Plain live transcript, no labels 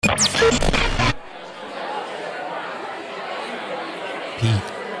Pete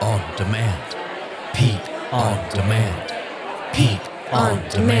on Demand. Pete on Demand. Pete on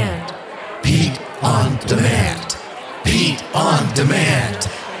Demand. Pete on Demand. Pete on Demand.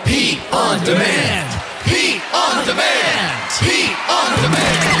 Pete on Demand. Pete on Demand. Pete on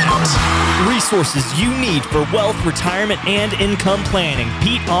Demand. Resources you need for wealth, retirement, and income planning.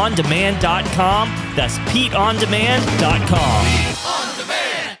 PeteOnDemand.com. That's PeteOnDemand.com.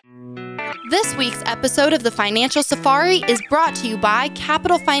 This week's episode of the Financial Safari is brought to you by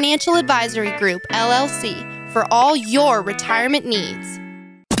Capital Financial Advisory Group, LLC, for all your retirement needs.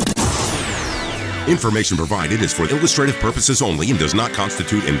 Information provided is for illustrative purposes only and does not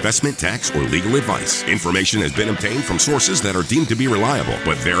constitute investment, tax, or legal advice. Information has been obtained from sources that are deemed to be reliable,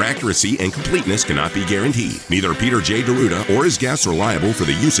 but their accuracy and completeness cannot be guaranteed. Neither Peter J. D'Arruda or his guests are liable for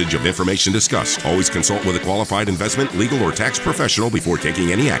the usage of information discussed. Always consult with a qualified investment, legal, or tax professional before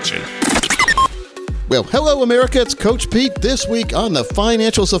taking any action. Well, hello, America. It's Coach Pete. This week on the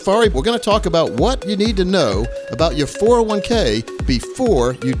Financial Safari, we're going to talk about what you need to know about your 401k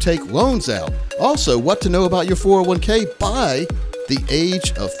before you take loans out. Also, what to know about your 401k by the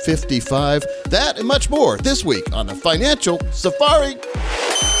age of 55. That and much more this week on the Financial Safari.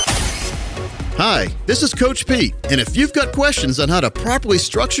 Hi, this is Coach Pete, and if you've got questions on how to properly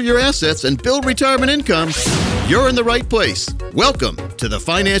structure your assets and build retirement income, you're in the right place. Welcome to the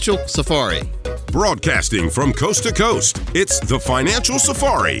Financial Safari. Broadcasting from coast to coast, it's the Financial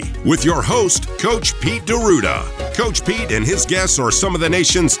Safari with your host, Coach Pete D'Arruda. Coach Pete and his guests are some of the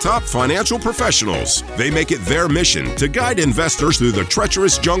nation's top financial professionals. They make it their mission to guide investors through the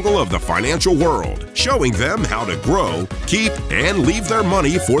treacherous jungle of the financial world, showing them how to grow, keep, and leave their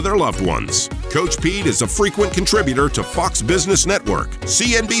money for their loved ones. Coach Pete is a frequent contributor to Fox Business Network,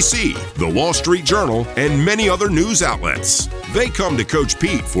 CNBC, The Wall Street Journal, and many other news outlets. They come to Coach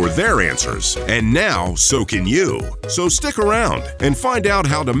Pete for their answers, and now so can you. So stick around and find out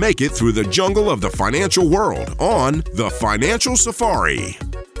how to make it through the jungle of the financial world on the Financial Safari.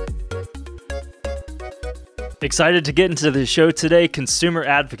 Excited to get into the show today. Consumer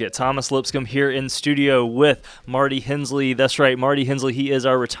advocate Thomas Lipscomb here in studio with Marty Hensley. That's right, Marty Hensley. He is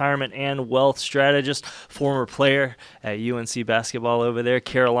our retirement and wealth strategist, former player at UNC basketball over there.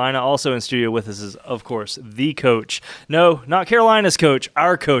 Carolina also in studio with us is, of course, the coach. No, not Carolina's coach,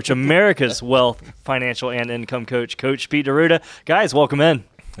 our coach, America's wealth, financial, and income coach, Coach Pete D'Arruda. Guys, welcome in.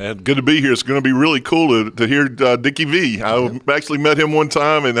 Good to be here. It's going to be really cool to hear Dickie V. I actually met him one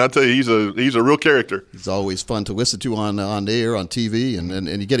time, and I tell you, he's a real character. He's always fun to listen to on air, on TV, and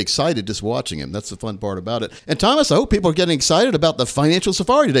you get excited just watching him. That's the fun part about it. And Thomas, I hope people are getting excited about the Financial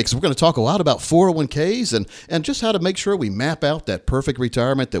Safari today, because we're going to talk a lot about 401ks and just how to make sure we map out that perfect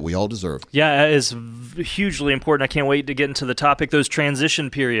retirement that we all deserve. Yeah, it is hugely important. I can't wait to get into the topic, those transition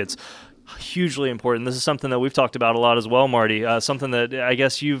periods. Hugely important. This is something that we've talked about a lot as well, Marty. Something that I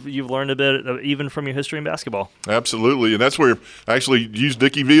guess you've learned a bit even from your history in basketball. Absolutely, and that's where I actually use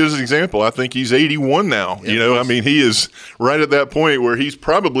Dickie V as an example. I think he's 81 now. Yeah, I mean, he is right at that point where he's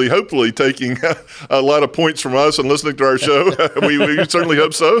probably, hopefully, taking a lot of points from us and listening to our show. we certainly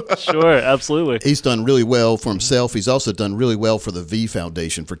hope so. Sure, absolutely. He's done really well for himself. He's also done really well for the V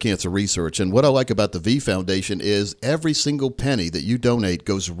Foundation for Cancer Research. And what I like about the V Foundation is every single penny that you donate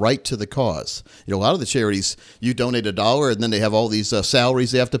goes right to the cause. A lot of the charities, you donate $1 and then they have all these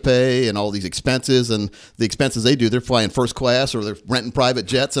salaries they have to pay and all these expenses, and the expenses they do, they're flying first class or they're renting private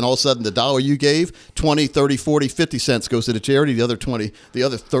jets, and all of a sudden the $1 you gave, 20, 30, 40, 50 cents goes to the charity, the other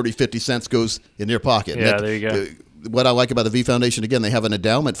 30, 50 cents goes in their pocket. Yeah, there you go. What I like about the V Foundation, again, they have an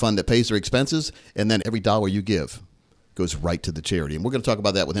endowment fund that pays their expenses, and then every $1 you give goes right to the charity. And we're going to talk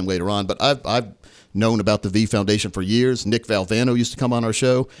about that with him later on. But I've known about the V Foundation for years. Nick Valvano used to come on our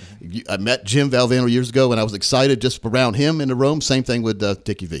show. I met Jim Valvano years ago, and I was excited just around him in the room. Same thing with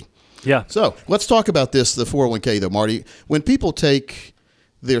Dickie V. Yeah. So let's talk about this, the 401k, though, Marty. When people take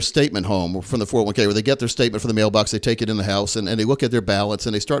their statement home from the 401k, or they get their statement from the mailbox, they take it in the house, and they look at their balance,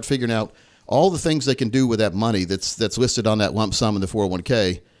 and they start figuring out all the things they can do with that money that's listed on that lump sum in the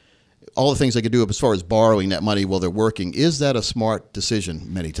 401k, all the things they could do as far as borrowing that money while they're working. Is that a smart decision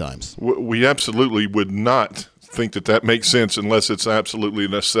many times? We absolutely would not think that makes sense unless it's absolutely a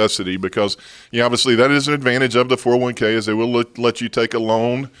necessity, because obviously that is an advantage of the 401k, is they will let you take a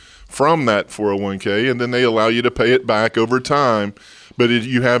loan from that 401k, and then they allow you to pay it back over time. But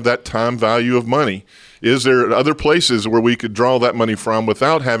you have that time value of money. is there other places where we could draw that money from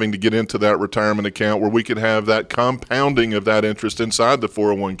without having to get into that retirement account where we could have that compounding of that interest inside the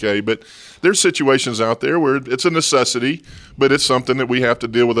 401k? But there's situations out there where it's a necessity, but it's something that we have to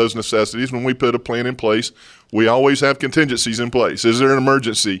deal with those necessities. When we put a plan in place, we always have contingencies in place. Is there an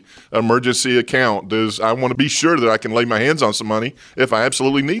emergency account? I want to be sure that I can lay my hands on some money if I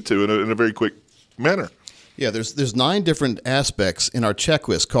absolutely need to in a very quick manner. Yeah, there's 9 different aspects in our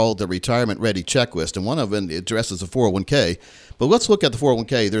checklist called the Retirement Ready Checklist, and one of them addresses the 401k. But let's look at the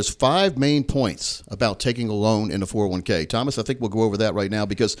 401k. There's 5 main points about taking a loan in a 401k. Thomas, I think we'll go over that right now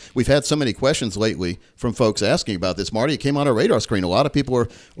because we've had so many questions lately from folks asking about this. Marty, it came on our radar screen. A lot of people are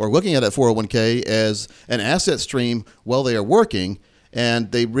looking at that 401k as an asset stream while they are working,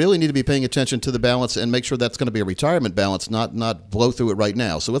 and they really need to be paying attention to the balance and make sure that's going to be a retirement balance, not blow through it right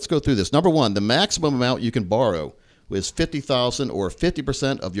now. So let's go through this. Number 1, the maximum amount you can borrow is $50,000 or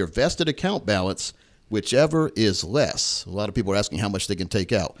 50% of your vested account balance, whichever is less. A lot of people are asking how much they can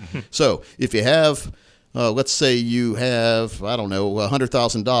take out. So if you have, let's say you have, I don't know,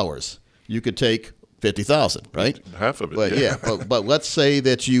 $100,000, you could take $50,000, right? Half of it. But yeah, but let's say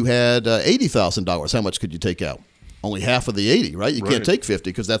that you had $80,000. How much could you take out? Only half of the 80, right? You can't take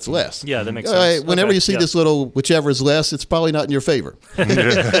 50 because that's less. Yeah, that makes sense. Whenever you see this little whichever is less, it's probably not in your favor.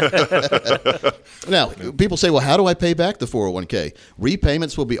 Now, people say, well, how do I pay back the 401k?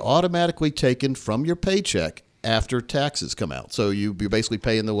 Repayments will be automatically taken from your paycheck after taxes come out. So you're basically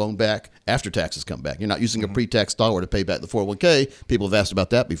paying the loan back after taxes come back. You're not using a pre-tax dollar to pay back the 401k. People have asked about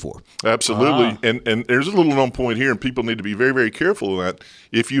that before. Absolutely. And there's a little known point here, and people need to be very, very careful of that.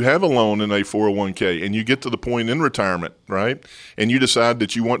 If you have a loan in a 401k and you get to the point in retirement, right, and you decide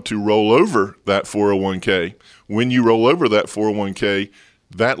that you want to roll over that 401k, when you roll over that 401k,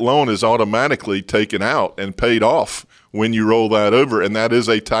 that loan is automatically taken out and paid off when you roll that over, and that is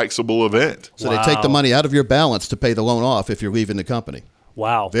a taxable event. So they take the money out of your balance to pay the loan off if you're leaving the company.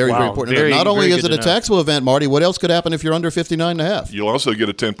 Wow. Very important. Not only is it a taxable event, Marty, what else could happen if you're under 59.5? You'll also get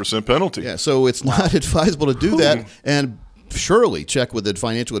a 10% penalty. Yeah, so it's not advisable to do that. And surely check with a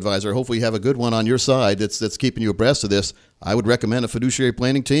financial advisor. Hopefully you have a good one on your side that's keeping you abreast of this. I would recommend a fiduciary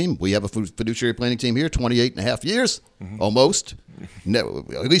planning team. We have a fiduciary planning team here, 28 and a half years, almost. No,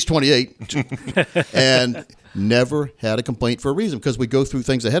 at least 28. And never had a complaint for a reason because we go through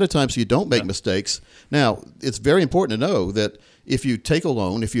things ahead of time so you don't make mistakes. Now, it's very important to know that if you take a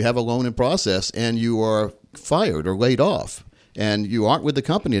loan, if you have a loan in process and you are fired or laid off and you aren't with the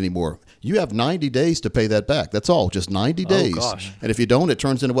company anymore, you have 90 days to pay that back. That's all, just 90 days. Oh, gosh. And if you don't, it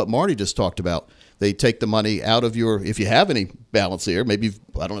turns into what Marty just talked about. They take the money out of your, if you have any balance there, maybe,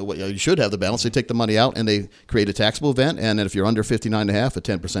 I don't know what, you should have the balance. They take the money out and they create a taxable event. And then if you're under 59.5, a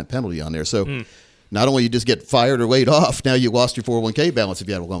 10% penalty on there. So not only you just get fired or laid off, now you lost your 401k balance if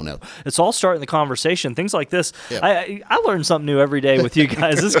you had a loan out. It's all starting the conversation. Things like this. Yeah. I learn something new every day with you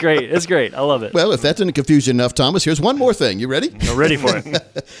guys. It's great. It's great. I love it. Well, if that didn't confuse you enough, Thomas, here's one more thing. You ready? I'm ready for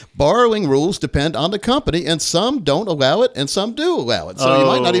it. Borrowing rules depend on the company, and some don't allow it, and some do allow it. So you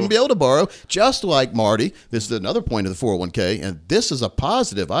might not even be able to borrow, just like Marty. This is another point of the 401k, and this is a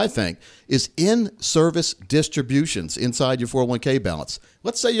positive, I think, is in-service distributions inside your 401k balance.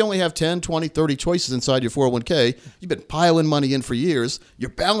 Let's say you only have 10, 20, 30 choices inside your 401k. You've been piling money in for years.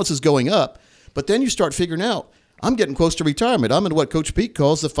 Your balance is going up. But then you start figuring out, I'm getting close to retirement. I'm in what Coach Pete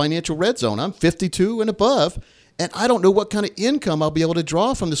calls the financial red zone. I'm 52 and above, and I don't know what kind of income I'll be able to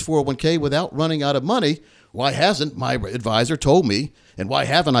draw from this 401k without running out of money. Why hasn't my advisor told me, and why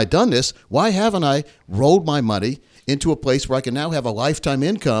haven't I done this? Why haven't I rolled my money into a place where I can now have a lifetime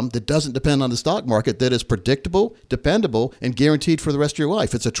income that doesn't depend on the stock market, that is predictable, dependable, and guaranteed for the rest of your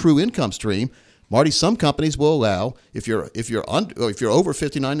life? It's a true income stream. Marty, some companies will allow, if you're over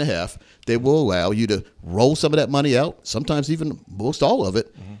 59.5, they will allow you to roll some of that money out, sometimes even most all of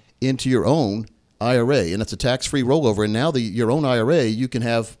it, into your own IRA, and it's a tax-free rollover. And now your own IRA, you can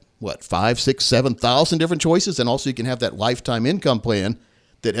have 5, 6, 7,000 different choices, and also you can have that lifetime income plan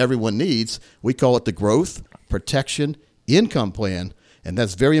that everyone needs. We call it the Growth Protection Income Plan, and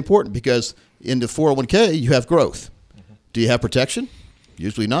that's very important because in the 401k you have growth. Do you have protection?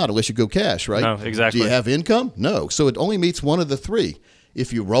 Usually not, unless you go cash, right? No, exactly. Do you have income? No. So it only meets one of the three.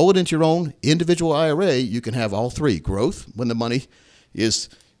 If you roll it into your own individual IRA, you can have all three. Growth, when the money is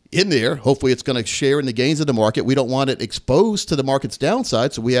in there, hopefully it's going to share in the gains of the market. We don't want it exposed to the market's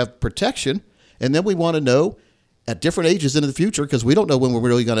downside, so we have protection. And then we want to know at different ages into the future, because we don't know when we're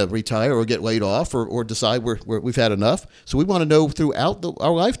really going to retire or get laid off or decide we've had enough. So we want to know throughout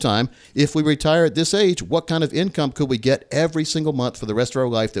our lifetime, if we retire at this age, what kind of income could we get every single month for the rest of our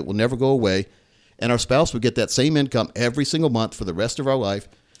life that will never go away, and our spouse would get that same income every single month for the rest of our life,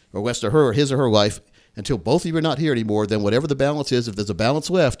 or rest of his or her life, until both of you are not here anymore. Then whatever the balance is, if there's a balance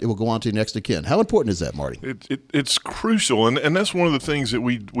left, it will go on to your next of kin. How important is that, Marty? It's crucial, and that's one of the things that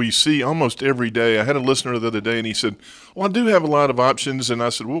we see almost every day. I had a listener the other day, and he said, well, I do have a lot of options. And I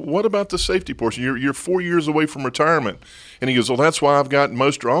said, well, what about the safety portion? You're 4 years away from retirement. And he goes, well, that's why I've got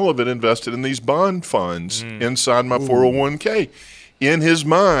most or all of it invested in these bond funds inside my 401k. In his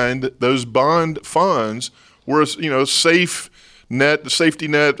mind, those bond funds were, a safety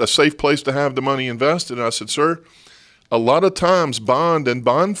net, a safe place to have the money invested. And I said, sir, a lot of times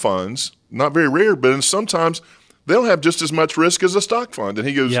bond funds, not very rare, but sometimes they'll have just as much risk as a stock fund. And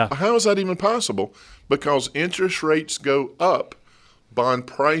he goes, how is that even possible? Because interest rates go up, bond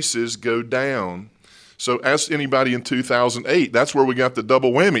prices go down. So ask anybody in 2008, that's where we got the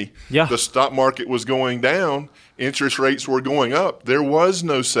double whammy. Yeah. The stock market was going down, interest rates were going up. There was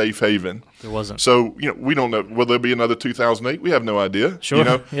no safe haven. There wasn't. So, we don't know. Will there be another 2008? We have no idea.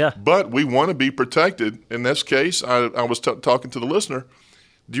 Sure. Yeah. But we want to be protected. In this case, I was talking to the listener.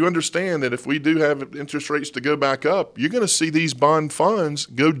 Do you understand that if we do have interest rates to go back up, you're going to see these bond funds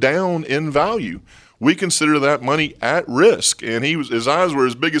go down in value? We consider that money at risk. And his eyes were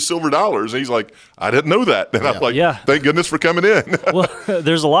as big as silver dollars. And he's like, I didn't know that. And I'm like, thank goodness for coming in. Well,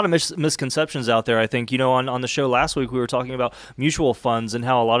 there's a lot of misconceptions out there. I think, on the show last week, we were talking about mutual funds and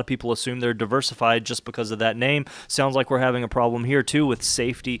how a lot of people assume they're diversified just because of that name. Sounds like we're having a problem here, too, with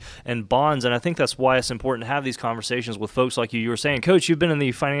safety and bonds. And I think that's why it's important to have these conversations with folks like you. You were saying, Coach, you've been in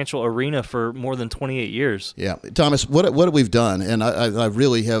the financial arena for more than 28 years. Yeah. Thomas, what we've done, and I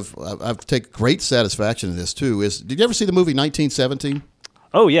really have, I've taken great satisfaction in this, too, is did you ever see the movie 1917?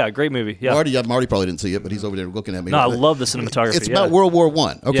 Oh, yeah, great movie. Yeah. Marty probably didn't see it, but he's over there looking at me. No, I love the cinematography. It's about World War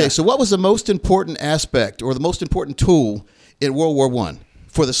I. Okay, so what was the most important aspect or the most important tool in World War I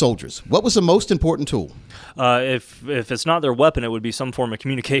for the soldiers? What was the most important tool? If it's not their weapon, it would be some form of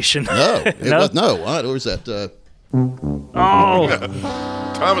communication. No, it was no. What was that?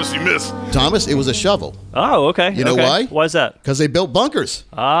 Thomas, you missed. Thomas, it was a shovel. Oh, okay. You know why? Why is that? Because they built bunkers.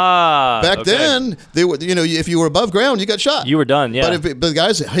 Back then, they were. If you were above ground, you got shot. You were done. Yeah. But the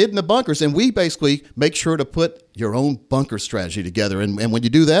guys hid in the bunkers, and we basically make sure to put your own bunker strategy together. And when you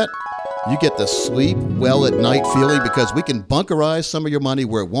do that, you get the sleep well at night feeling because we can bunkerize some of your money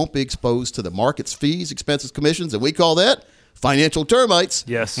where it won't be exposed to the market's fees, expenses, commissions, and we call that financial termites.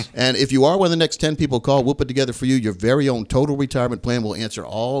 Yes. And if you are one of the next 10 people call, we'll put together for you your very own total retirement plan. We'll answer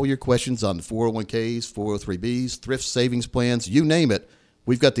all your questions on the 401ks, 403bs, thrift savings plans, you name it.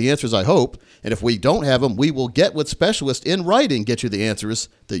 We've got the answers, I hope. And if we don't have them, we will get with specialists in writing, get you the answers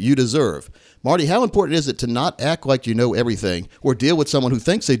that you deserve. Marty, how important is it to not act like you know everything or deal with someone who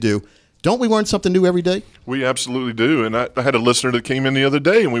thinks they do? Don't we learn something new every day? We absolutely do. And I had a listener that came in the other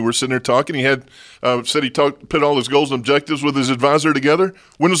day, and we were sitting there talking. He had said he put all his goals and objectives with his advisor together.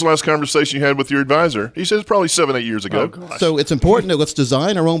 When was the last conversation you had with your advisor? He says it's probably 7-8 years ago. Oh, so it's important that let's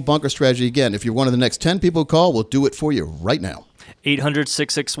design our own bunker strategy. Again, if you're one of the next 10 people call, we'll do it for you right now.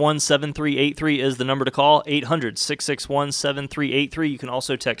 800-661-7383 is the number to call. 800-661-7383. You can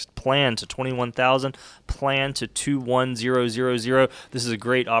also text PLAN to 21,000, PLAN to 21000. This is a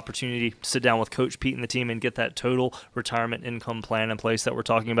great opportunity to sit down with Coach Pete and the team and get that total retirement income plan in place that we're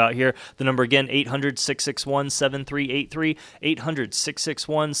talking about here. The number again, 800-661-7383,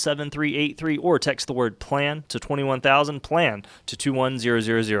 800-661-7383, or text the word PLAN to 21,000, PLAN to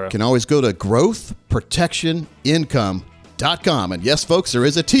 21000. You can always go to growthprotectionincome.com. And yes, folks, there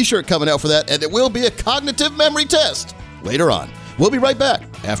is a t-shirt coming out for that, and it will be a cognitive memory test later on. We'll be right back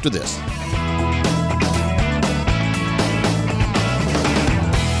after this.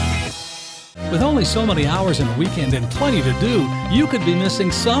 With only so many hours in a weekend and plenty to do, you could be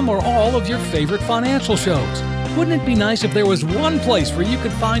missing some or all of your favorite financial shows. Wouldn't it be nice if there was one place where you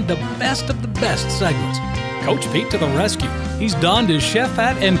could find the best of the best segments? Coach Pete to the rescue. He's donned his chef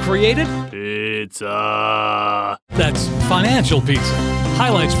hat and created Pizza. That's Financial Pizza.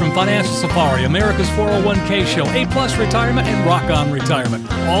 Highlights from Financial Safari, America's 401k show, A-Plus Retirement, and Rock On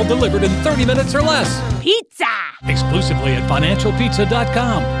Retirement. All delivered in 30 minutes or less. Pizza! Exclusively at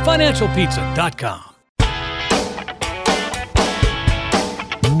FinancialPizza.com. FinancialPizza.com.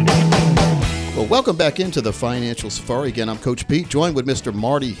 Well, welcome back into the Financial Safari. Again, I'm Coach Pete, joined with Mr.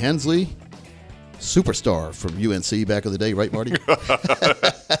 Marty Hensley, superstar from UNC back in the day, right, Marty?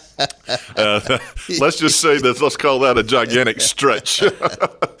 let's just say that. Let's call that a gigantic stretch.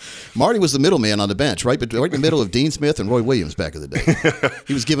 Marty was the middleman on the bench, right in the middle of Dean Smith and Roy Williams back in the day.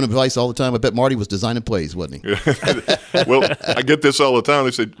 He was giving advice all the time. I bet Marty was designing plays, wasn't he? Well, I get this all the time.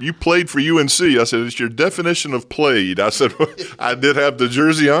 They said, "You played for UNC." I said, "It's your definition of played." I said, well, "I did have the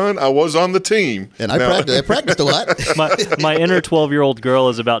jersey on. I was on the team, and I practiced a lot." My inner 12-year-old girl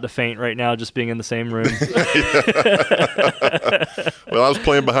is about to faint right now, just being in the same room. Well, I was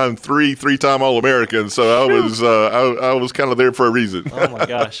playing behind three-time All-Americans, so I was kind of there for a reason. Oh my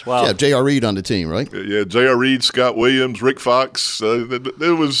gosh! Wow. Yeah, J.R. Reed on the team, right? Yeah, J.R. Reed, Scott Williams, Rick Fox.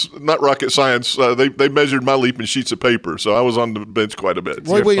 It was not rocket science. They measured my leap in sheets of paper, so I was on the bench quite a bit.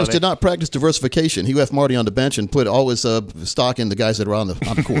 Roy Williams did not practice diversification. He left Marty on the bench and put all his stock in the guys that are on the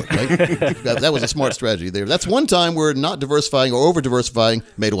court, right? That was a smart strategy there. That's one time where not diversifying or over-diversifying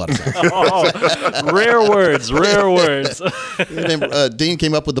made a lot of sense. Rare words. And then, Dean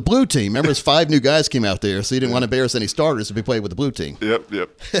came up with the blue team. Remember, his 5 new guys came out there, so he didn't want to embarrass any starters if he played with the blue team. Yep.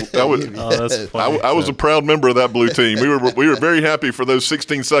 I was a proud member of that blue team. We were very happy for those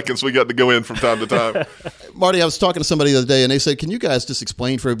 16 seconds we got to go in from time to time. Marty, I was talking to somebody the other day, and they said, "Can you guys just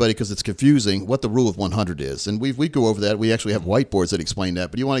explain for everybody, because it's confusing, what the rule of 100 is?" And we go over that. We actually have whiteboards that explain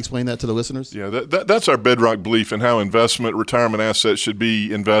that. But do you want to explain that to the listeners? Yeah, that's our bedrock belief in how retirement assets should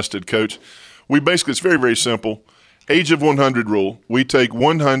be invested, Coach. It's very, very simple. Age of 100 rule. We take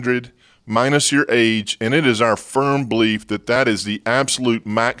 100 minus your age, and it is our firm belief that is the absolute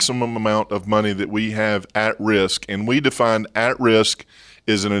maximum amount of money that we have at risk. And we define at risk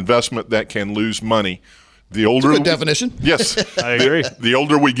as an investment that can lose money. The older That's a good definition. Yes. I agree. The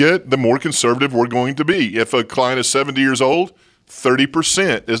older we get, the more conservative we're going to be. If a client is 70 years old,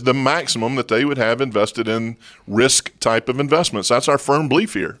 30% is the maximum that they would have invested in risk type of investments. That's our firm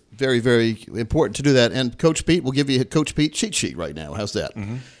belief here. Very, very important to do that. And Coach Pete will give you a Coach Pete cheat sheet right now. How's that?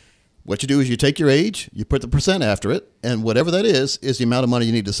 Mm-hmm. What you do is you take your age, you put the percent after it, and whatever that is the amount of money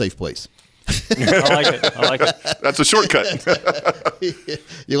you need to safe place. I like it. That's a shortcut.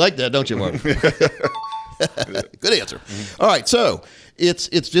 You like that, don't you, Mark? Good answer. Mm-hmm. All right, so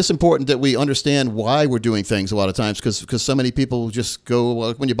it's just important that we understand why we're doing things a lot of times, because so many people just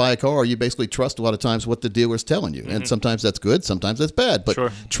go, when you buy a car, you basically trust a lot of times what the dealer's telling you. Mm-hmm. And sometimes that's good, sometimes that's bad. But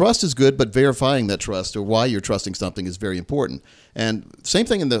sure. Trust is good, but verifying that trust or why you're trusting something is very important. And same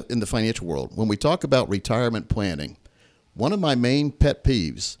thing in the financial world. When we talk about retirement planning, one of my main pet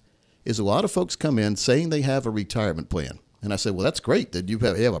peeves is a lot of folks come in saying they have a retirement plan. And I say, well, that's great that you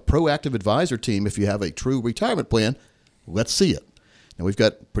have a proactive advisor team. If you have a true retirement plan, let's see it. And we've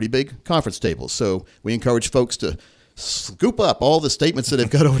got pretty big conference tables. So we encourage folks to scoop up all the statements that they've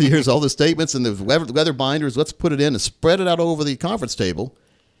got over the years, all the statements and the leather binders. Let's put it in and spread it out over the conference table.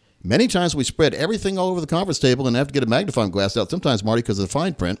 Many times we spread everything all over the conference table and have to get a magnifying glass out sometimes, Marty, because of the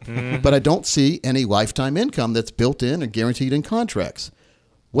fine print. Mm-hmm. But I don't see any lifetime income that's built in and guaranteed in contracts.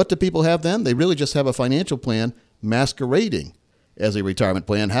 What do people have then? They really just have a financial plan masquerading as a retirement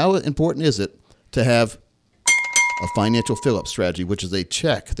plan. How important is it to have a financial fill-up strategy, which is a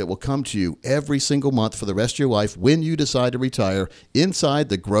check that will come to you every single month for the rest of your life when you decide to retire inside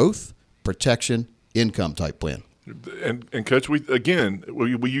the growth, protection, income type plan? And Coach, we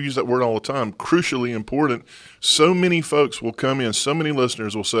use that word all the time, crucially important. So many folks will come in, so many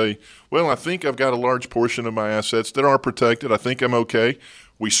listeners will say, well, I think I've got a large portion of my assets that are protected. I think I'm okay.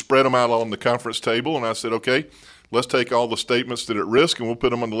 We spread them out on the conference table, and I said, okay, let's take all the statements that are at risk, and we'll put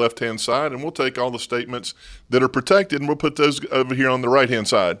them on the left-hand side, and we'll take all the statements that are protected, and we'll put those over here on the right-hand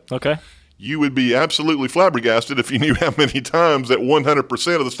side. Okay. You would be absolutely flabbergasted if you knew how many times that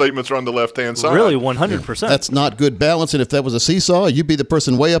 100% of the statements are on the left-hand side. Really, 100%? That's not good balance, and if that was a seesaw, you'd be the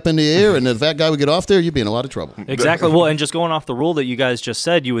person way up in the air, and if that guy would get off there, you'd be in a lot of trouble. Exactly. Well, and just going off the rule that you guys just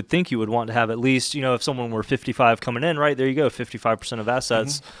said, you would think you would want to have at least, if someone were 55 coming in, right, there you go, 55% of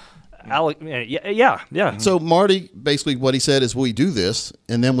assets. Mm-hmm. Yeah. So Marty, basically what he said is we do this,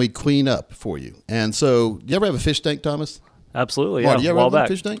 and then we clean up for you. And so, you ever have a fish tank, Thomas? Absolutely, Marty, yeah. you ever have a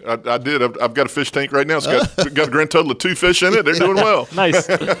fish tank? I did. I've got a fish tank right now. It's got a grand total of 2 fish in it. They're doing well. Nice.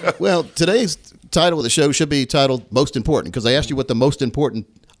 Well, today's title of the show should be titled Most Important, because I asked you what the most important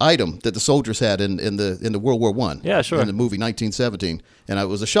item that the soldiers had in the World War I. Yeah, sure. In the movie 1917. And it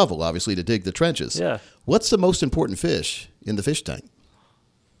was a shovel, obviously, to dig the trenches. Yeah. What's the most important fish in the fish tank?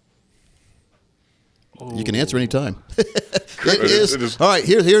 You can answer any time. It is. All right,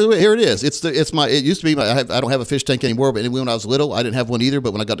 here it is. It used to be I don't have a fish tank anymore, but when I was little, I didn't have one either.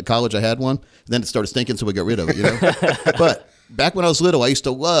 But when I got to college, I had one. Then it started stinking, so we got rid of it. But back when I was little, I used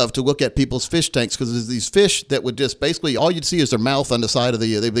to love to look at people's fish tanks because there's these fish that would just basically, all you'd see is their mouth on the side of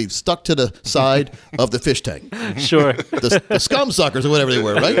they'd be stuck to the side of the fish tank. Sure. The scum suckers or whatever they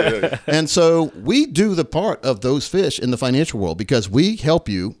were, right? And so we do the part of those fish in the financial world because we help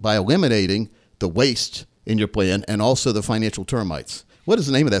you by eliminating the waste in your plan and also the financial termites. What is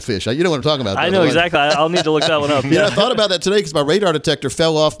the name of that fish? You know what I'm talking about. I know exactly. I'll need to look that one up. Yeah, I thought about that today because my radar detector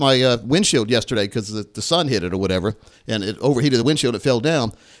fell off my windshield yesterday because the sun hit it or whatever, and it overheated the windshield. It fell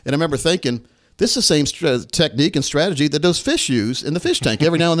down, and I remember thinking, this is the same technique and strategy that those fish use in the fish tank.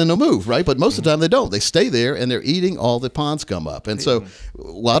 Every now and then they'll move, right? But most of the time they don't. They stay there, and they're eating all the pond scum up. And so a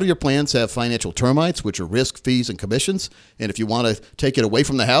lot of your plans have financial termites, which are risk, fees, and commissions. And if you want to take it away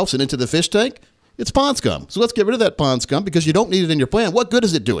from the house and into the fish tank, it's pond scum. So let's get rid of that pond scum because you don't need it in your plan. What good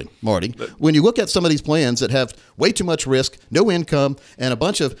is it doing, Marty? When you look at some of these plans that have way too much risk, no income, and a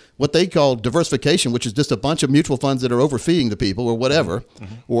bunch of what they call diversification, which is just a bunch of mutual funds that are overfeeding the people or whatever,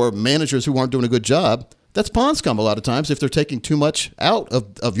 or managers who aren't doing a good job, that's pond scum a lot of times if they're taking too much out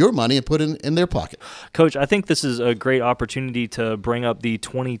of your money and put it in their pocket. Coach, I think this is a great opportunity to bring up the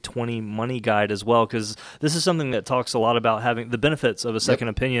 2020 Money Guide as well, because this is something that talks a lot about having the benefits of a second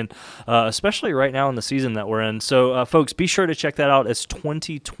opinion, especially right now in the season that we're in. So, folks, be sure to check that out. It's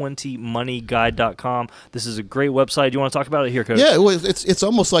 2020moneyguide.com. This is a great website. Do you want to talk about it here, Coach? Yeah, well, it's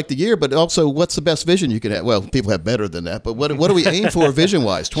almost like the year, but also what's the best vision you can have? Well, people have better than that, but what do we aim for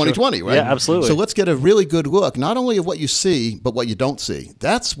vision-wise? 2020, Sure. right? Yeah, absolutely. So let's get a really good look, not only at what you see, but what you don't see.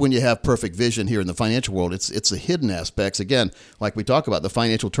 That's when you have perfect vision here in the financial world. It's the hidden aspects. Again, like we talk about, the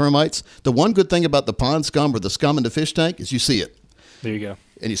financial termites. The one good thing about the pond scum or the scum in the fish tank is you see it. There you go.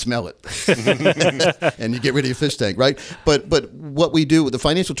 And you smell it. And you get rid of your fish tank, right? But what we do, the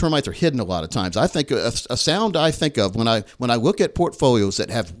financial termites are hidden a lot of times. I think a sound I think of when I look at portfolios that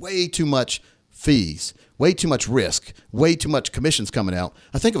have way too much fees, way too much risk, way too much commissions coming out,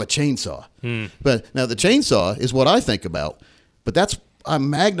 I think of a chainsaw. But now the chainsaw is what I think about, but I'm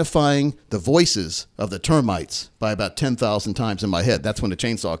magnifying the voices of the termites by about 10,000 times in my head. That's when the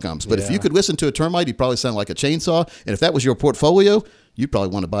chainsaw comes. But if you could listen to a termite, you'd probably sound like a chainsaw. And if that was your portfolio, you'd probably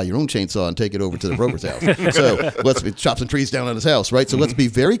want to buy your own chainsaw and take it over to the broker's house. So let's chop some trees down on his house, right? So let's be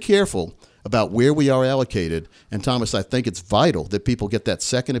very careful about where we are allocated. And Thomas, I think it's vital that people get that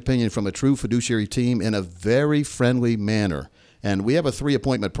second opinion from a true fiduciary team in a very friendly manner. And we have a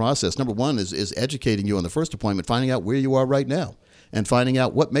 3-appointment process. Number one is educating you on the first appointment, finding out where you are right now, and finding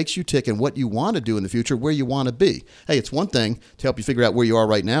out what makes you tick and what you want to do in the future, where you want to be. Hey, it's one thing to help you figure out where you are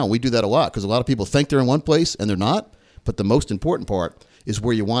right now. We do that a lot because a lot of people think they're in one place and they're not. But the most important part is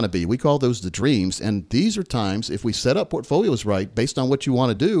where you want to be. We call those the dreams. And these are times, if we set up portfolios right, based on what you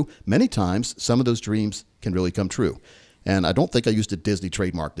want to do, many times some of those dreams can really come true. And I don't think I used a Disney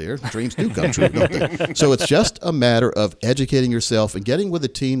trademark there. Dreams do come true, don't they? So it's just a matter of educating yourself and getting with a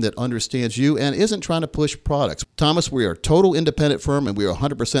team that understands you and isn't trying to push products. Thomas, we are a total independent firm, and we are a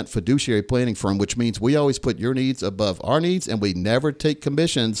 100% fiduciary planning firm, which means we always put your needs above our needs, and we never take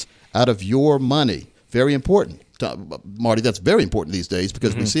commissions out of your money. Very important. Marty, that's very important these days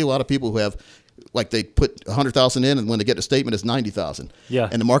because we see a lot of people who have, like, they put $100,000 in, and when they get a statement, it's $90,000. Yeah.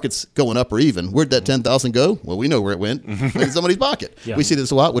 And the market's going up or even. Where'd that $10,000 go? Well, we know where it went. In somebody's pocket. Yeah. We see this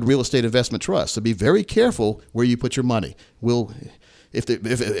a lot with real estate investment trusts. So be very careful where you put your money.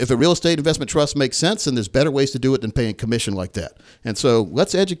 If a real estate investment trust makes sense, then there's better ways to do it than paying commission like that. And so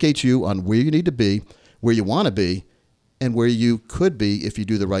let's educate you on where you need to be, where you want to be, and where you could be if you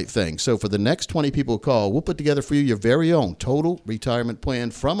do the right thing. So for the next 20 people who call, we'll put together for you your very own total retirement plan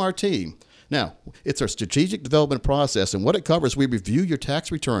from our team. Now, it's our strategic development process, and what it covers, we review your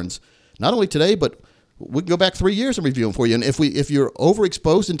tax returns, not only today, but we can go back 3 years and review them for you. And if you're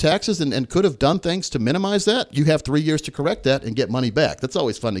overexposed in taxes and could have done things to minimize that, you have 3 years to correct that and get money back. That's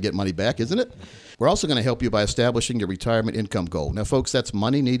always fun to get money back, isn't it? We're also going to help you by establishing your retirement income goal. Now, folks, that's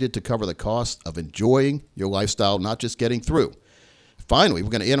money needed to cover the cost of enjoying your lifestyle, not just getting through. Finally,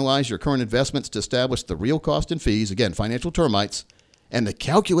 we're going to analyze your current investments to establish the real cost and fees, again, financial termites, and the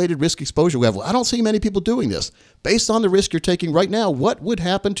calculated risk exposure level. I don't see many people doing this. Based on the risk you're taking right now, what would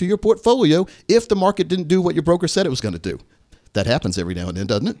happen to your portfolio if the market didn't do what your broker said it was going to do? That happens every now and then,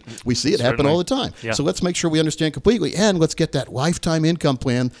 doesn't it? We see it happen all the time. Yeah. So let's make sure we understand completely, and let's get that lifetime income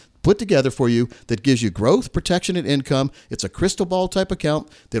plan put together for you that gives you growth, protection, and income. It's a crystal ball type account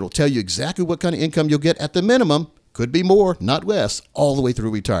that will tell you exactly what kind of income you'll get at the minimum. Could be more, not less, all the way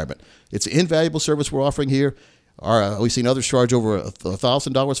through retirement. It's an invaluable service we're offering here. We've seen others charge over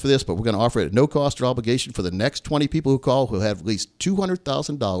 $1,000 for this, but we're going to offer it at no cost or obligation for the next 20 people who call who have at least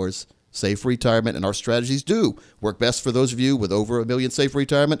 $200,000 saved for retirement. And our strategies do work best for those of you with over $1 million saved for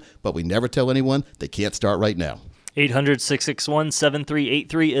retirement, but we never tell anyone they can't start right now.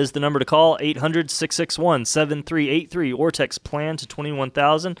 800-661-7383 is the number to call. 800-661-7383 or text PLAN to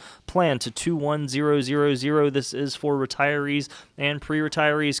 21,000, PLAN to 21000. This is for retirees and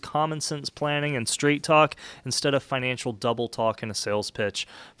pre-retirees, common sense planning and straight talk instead of financial double talk and a sales pitch.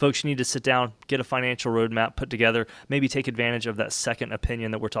 Folks, you need to sit down, get a financial roadmap put together, maybe take advantage of that second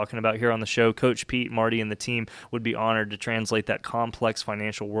opinion that we're talking about here on the show. Coach Pete, Marty, and the team would be honored to translate that complex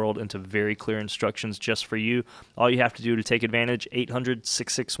financial world into very clear instructions just for you. All you have to do to take advantage,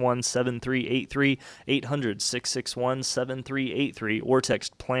 800-661-7383, 800-661-7383, or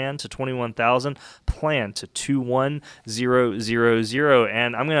text PLAN to 21,000, PLAN to 21000.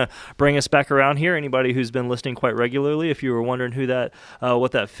 And I'm going to bring us back around here. Anybody who's been listening quite regularly, if you were wondering who that,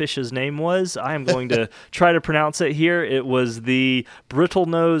 what that fish's name was, I am going to try to pronounce it here. It was the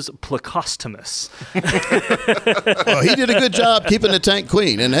Brittlenose Plecostomus. Well, he did a good job keeping the tank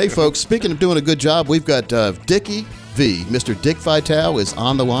clean. And hey, folks, speaking of doing a good job, we've got Dickie V. Mr. Dick Vitale is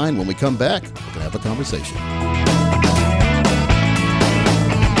on the line. When we come back, we're going to have a conversation.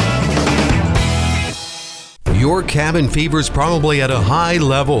 Your cabin fever's probably at a high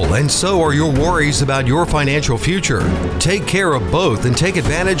level, and so are your worries about your financial future. Take care of both and take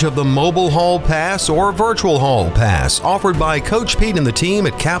advantage of the Mobile Hall Pass or Virtual Hall Pass offered by Coach Pete and the team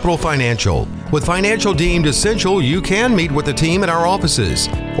at Capital Financial. With financial deemed essential, you can meet with the team at our offices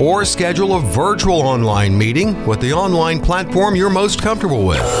or schedule a virtual online meeting with the online platform you're most comfortable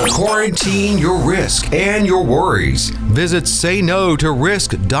with. Quarantine your risk and your worries. Visit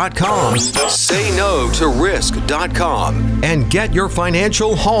SayNoToRisk.com. SayNoToRisk.com and get your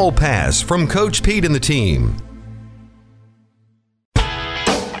financial hall pass from Coach Pete and the team.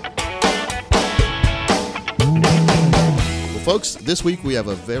 Folks, this week we have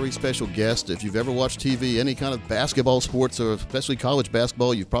a very special guest. If you've ever watched TV, any kind of basketball sports, or especially college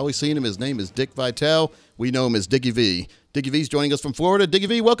basketball, you've probably seen him. His name is Dick Vitale. We know him as Dickie V. Dickie V's joining us from Florida. Dickie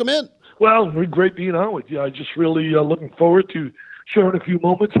V, welcome in. Well, great being on with you. I just really looking forward to sharing a few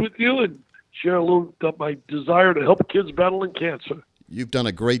moments with you and share a little of my desire to help kids battling cancer. You've done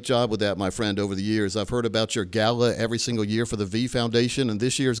a great job with that, my friend, over the years. I've heard about your gala every single year for the V Foundation, and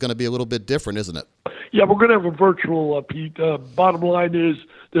this year is going to be a little bit different, isn't it? Yeah, we're going to have a virtual, Pete. Bottom line is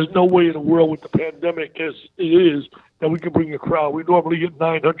there's no way in the world with the pandemic as it is that we can bring a crowd. We normally get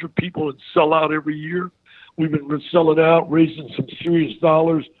 900 people and sell out every year. We've been selling out, raising some serious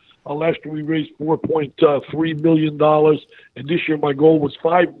dollars. Last year we raised $4.3 million, and this year my goal was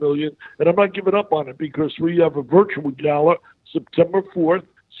 $5 million. And I'm not giving up on it because we have a virtual gala September 4th,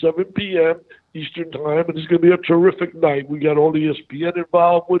 7 p.m. Eastern Time, and it's going to be a terrific night. We got all the ESPN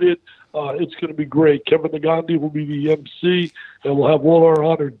involved with it. It's going to be great. Kevin Nagandi will be the MC, and we'll have all our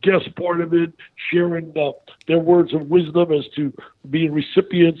honored guests part of it, sharing their words of wisdom as to being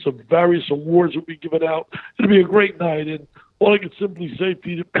recipients of various awards will be given out. It'll be a great night, and all I can simply say,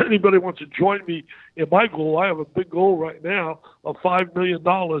 Pete, if anybody wants to join me in my goal, I have a big goal right now of $5 million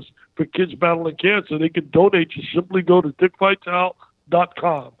for kids battling cancer. They can donate. You simply go to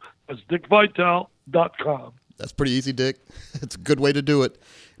dickvitale.com. That's dickvitale.com. That's pretty easy, Dick. It's a good way to do it.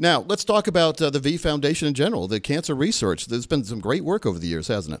 Now, let's talk about the V Foundation in general, the cancer research. There's been some great work over the years,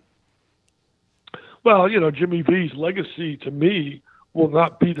 hasn't it? Well, Jimmy V's legacy to me will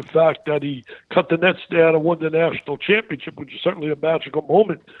not be the fact that he cut the nets down and won the national championship, which is certainly a magical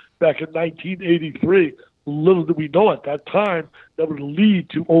moment back in 1983. Little did we know at that time that would lead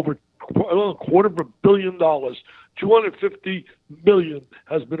to over $250 million. $250 million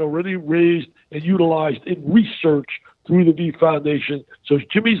has been already raised and utilized in research through the V Foundation. So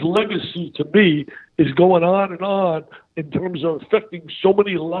Jimmy's legacy to me is going on and on in terms of affecting so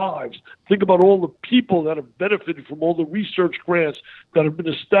many lives. Think about all the people that have benefited from all the research grants that have been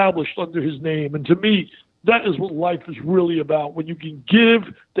established under his name. And to me, that is what life is really about, when you can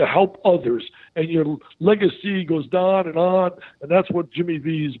give to help others and your legacy goes on, and that's what Jimmy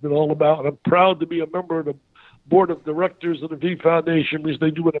V has been all about. And I'm proud to be a member of the board of directors of the V Foundation because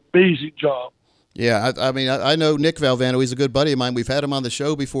they do an amazing job. Yeah, I know Nick Valvano. He's a good buddy of mine. We've had him on the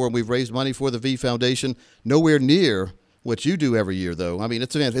show before, and we've raised money for the V Foundation. Nowhere near what you do every year, though. I mean,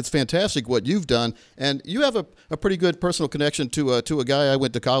 it's fantastic what you've done, and you have a pretty good personal connection to a guy I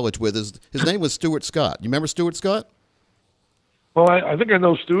went to college with. His name was Stuart Scott. You remember Stuart Scott? Well, I think I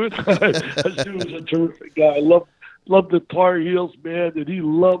know Stuart. Stuart was a terrific guy. I loved the Tar Heels, man, and he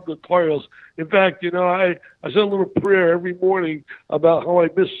loved the Tar Heels. In fact, I said a little prayer every morning about how I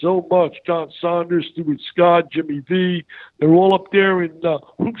miss so much John Saunders, Stuart Scott, Jimmy V. They're all up there in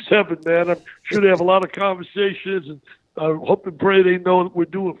hoops heaven, man. I'm sure they have a lot of conversations, and I hope and pray they know what we're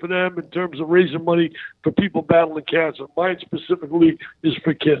doing for them in terms of raising money for people battling cancer. Mine specifically is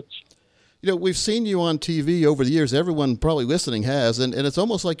for kids. We've seen you on TV over the years. Everyone probably listening has, and it's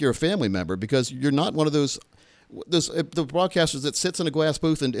almost like you're a family member because you're not one of the broadcasters that sits in a glass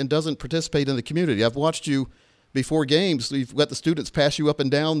booth and doesn't participate in the community. I've watched you before games. You've let the students pass you up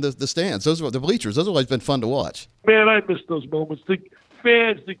and down the stands. Those are the bleachers. Those have always been fun to watch. Man, I miss those moments. The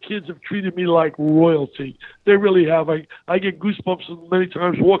fans, the kids have treated me like royalty. They really have. I get goosebumps many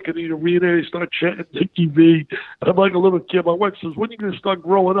times walking in the arena. They start chanting Dickie V. And I'm like a little kid. My wife says, when are you going to start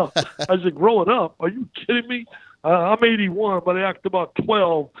growing up? I said, growing up? Are you kidding me? I'm 81, but I act about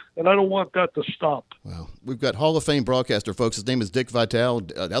 12, and I don't want that to stop. Well, we've got Hall of Fame broadcaster, folks. His name is Dick Vitale,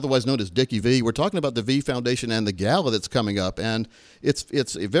 otherwise known as Dickie V. We're talking about the V Foundation and the gala that's coming up, and it's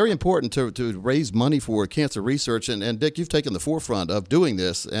very important to raise money for cancer research. And Dick, you've taken the forefront of doing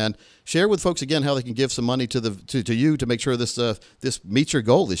this, and share with folks again how they can give some money to you to make sure this meets your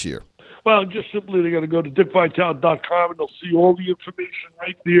goal this year. Well, just simply they got to go to dickvitale.com, and they'll see all the information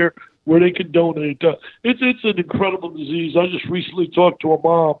right there where they can donate. It's an incredible disease. I just recently talked to a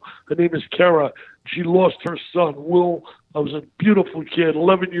mom. Her name is Kara. She lost her son, Will. I was a beautiful kid,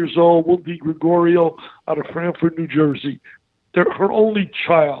 11 years old, Will D. Gregorio, out of Frankfort, New Jersey. They're her only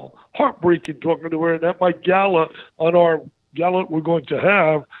child. Heartbreaking talking to her. And at my gala, on our gala we're going to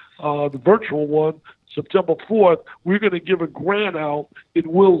have, the virtual one, September 4th, we're going to give a grant out in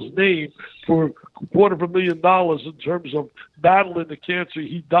Will's name for $250,000 in terms of battling the cancer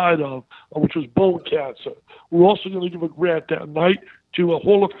he died of, which was bone cancer. We're also going to give a grant that night to a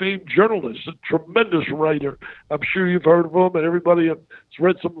Hall of Fame journalist, a tremendous writer. I'm sure you've heard of him, and everybody has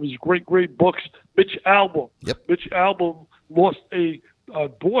read some of his great books. Mitch Albom. Yep. Mitch Albom lost a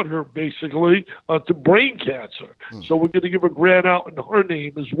daughter, basically, to brain cancer. So we're going to give a grant out in her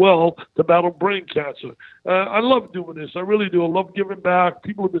name as well to battle brain cancer. I love doing this. I really do. I love giving back.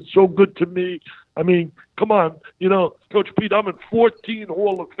 People have been so good to me. I mean, come on. Coach Pete, I'm in 14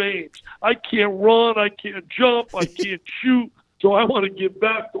 Hall of Fames. I can't run. I can't jump. I can't shoot. So I want to give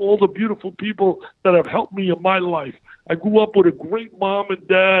back to all the beautiful people that have helped me in my life. I grew up with a great mom and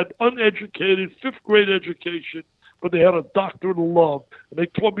dad, uneducated, fifth-grade education, but they had a doctorate of love. And they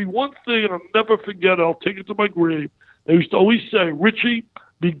taught me one thing, and I'll never forget it. I'll take it to my grave. They used to always say, Richie,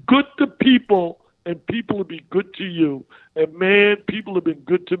 be good to people, and people will be good to you. And, man, people have been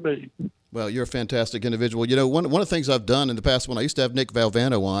good to me. Well, you're a fantastic individual. One of the things I've done in the past when I used to have Nick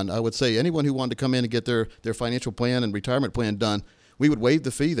Valvano on, I would say anyone who wanted to come in and get their financial plan and retirement plan done, we would waive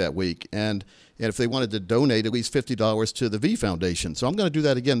the fee that week. And if they wanted to donate at least $50 to the V Foundation. So I'm going to do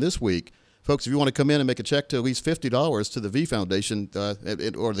that again this week. Folks, if you want to come in and make a check to at least $50 to the V Foundation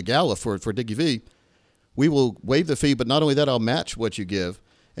or the gala for Dickie V, we will waive the fee. But not only that, I'll match what you give.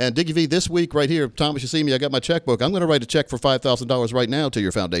 And Dickie V, this week right here, Thomas, you see me, I got my checkbook. I'm going to write a check for $5,000 right now to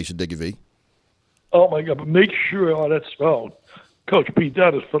your foundation, Dickie V. Oh, my God. But make sure, that's spelled. Coach Pete,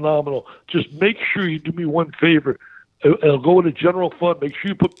 that is phenomenal. Just make sure you do me one favor. It'll go in the general fund. Make sure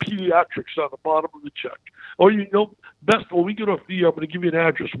you put pediatrics on the bottom of the check. Or, best, when we get off the air, I'm going to give you an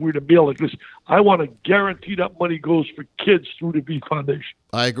address where to mail it because I want to guarantee that money goes for kids through the V Foundation.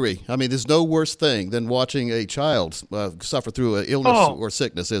 I agree. I mean, there's no worse thing than watching a child suffer through an illness or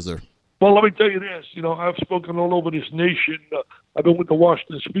sickness, is there? Well, let me tell you this. I've spoken all over this nation. I've been with the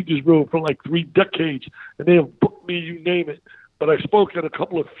Washington Speakers Bureau for like 3 decades, and they have booked me, you name it. But I spoke at a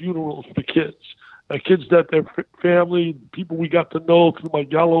couple of funerals for kids. Kids that their family, people we got to know through my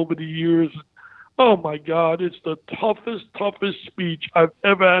gala over the years. Oh, my God, it's the toughest speech I've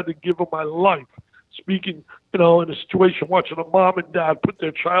ever had to give in my life. Speaking, in a situation, watching a mom and dad put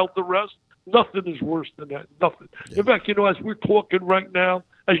their child to rest, nothing is worse than that, nothing. Yeah. In fact, as we're talking right now,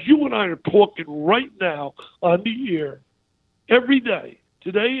 as you and I are talking right now on the air, every day,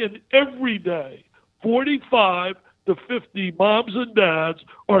 today and every day, 45 to 50 moms and dads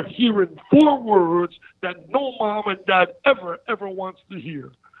are hearing 4 words that no mom and dad ever wants to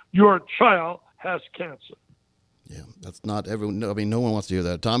hear. Your child has cancer. Yeah, that's not everyone. I mean, no one wants to hear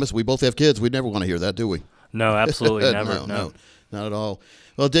that. Thomas, we both have kids. We never want to hear that, do we? No, absolutely never. No, not at all.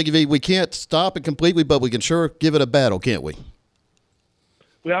 Well, Dickie V, we can't stop it completely, but we can sure give it a battle, can't we?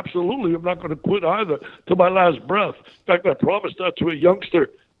 We absolutely. I'm not going to quit either to my last breath. In fact, I promised that to a youngster.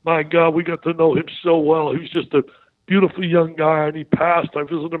 My God, we got to know him so well. He was just a beautiful young guy, and he passed. I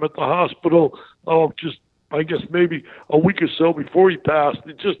visited him at the hospital. I guess maybe a week or so before he passed.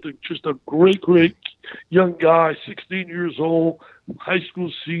 Just a great young guy, 16 years old, high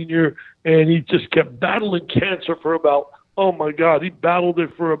school senior, and he just kept battling cancer for about, oh my God, he battled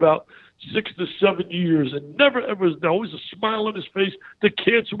it for about 6 to 7 years and never ever, always a smile on his face. The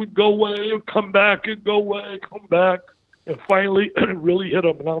cancer would go away, it would come back and go away, come back. and finally really hit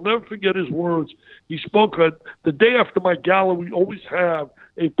him. And I'll never forget his words. He spoke the day after my gala. We always have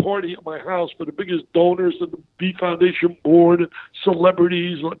a party at my house for the biggest donors of the V Foundation board,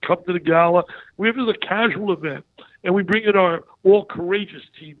 celebrities come to the gala. We have it as a casual event, and we bring in our All Courageous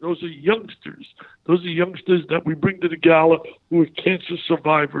team. Those are youngsters. Those are youngsters that we bring to the gala who are cancer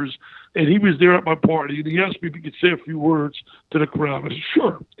survivors. And he was there at my party, and he asked me if he could say a few words to the crowd. I said,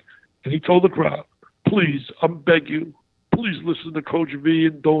 sure. And he told the crowd, please, I beg you, please listen to Coach V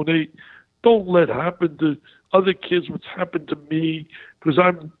and donate. Don't let happen to other kids what's happened to me, because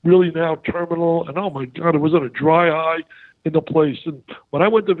I'm really now terminal. And, oh, my God, it was on a dry eye in the place. And when I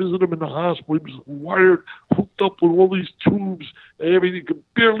went to visit him in the hospital, he was wired, hooked up with all these tubes and everything, could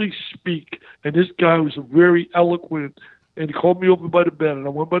barely speak. And this guy was very eloquent. And he called me over by the bed, and I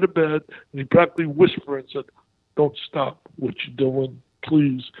went by the bed, and he practically whispered and said, don't stop what you're doing,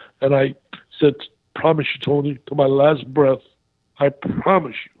 please. And I said, promise you, Tony, to my last breath, I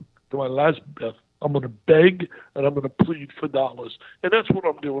promise you, to my last breath, I'm going to beg and I'm going to plead for dollars. And that's what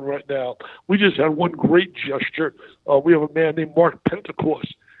I'm doing right now. We just had one great gesture. We have a man named Mark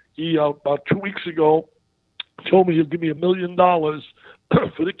Pentecost. He, about 2 weeks ago, told me he'll give me $1 million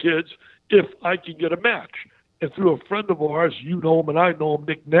for the kids if I can get a match. And through a friend of ours, you know him and I know him,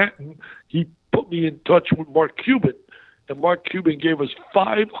 Nick Natton, he put me in touch with Mark Cuban. And Mark Cuban gave us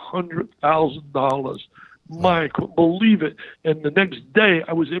 $500,000. I couldn't believe it. And the next day,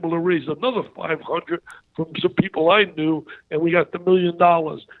 I was able to raise another $500 from some people I knew, and we got the $1 million.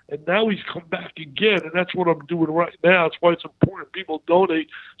 And now he's come back again, and that's what I'm doing right now. That's why it's important people donate.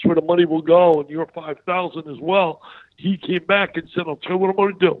 It's where the money will go, and your $5,000 as well. He came back and said, I'll tell you what I'm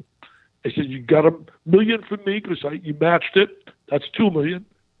going to do. I said, you got $1 million for me because you matched it. That's $2 million.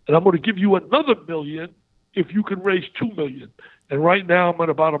 And I'm going to give you another $1 million if you can raise $2 million. And right now I'm at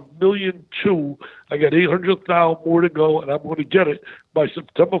about $1.2 million. I got 800,000 more to go, and I'm going to get it by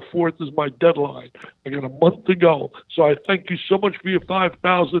September 4th is my deadline. I got a month to go. So I thank you so much for your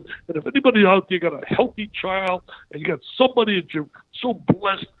 $5,000. And if anybody out there got a healthy child and you got somebody that you're so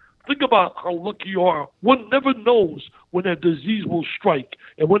blessed, think about how lucky you are. One never knows when a disease will strike.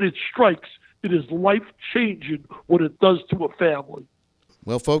 And when it strikes, it is life-changing what it does to a family.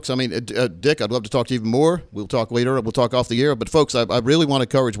 Well, folks, I mean, Dick, I'd love to talk to you even more. We'll talk later. We'll talk off the air. But, folks, I really want to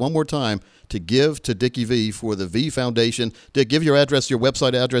encourage one more time to give to Dickie V for the V Foundation. Dick, give your address, your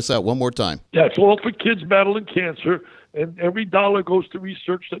website address out one more time. Yeah, it's all for kids battling cancer. And every dollar goes to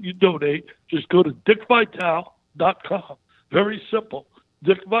research that you donate. Just go to dickvital.com. Very simple.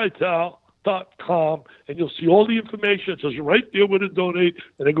 dickvital.com, and you'll see all the information. It says right there where to donate,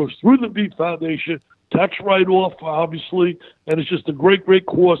 and it goes through the V Foundation, tax write-off, obviously, and it's just a great, great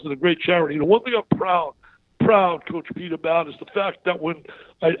cause and a great charity. The one thing I'm proud, Coach Pete, about is the fact that when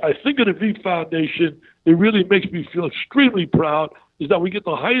I think of the V Foundation, it really makes me feel extremely proud, is that we get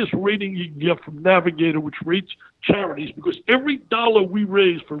the highest rating you can get from Navigator, which rates charities, because every dollar we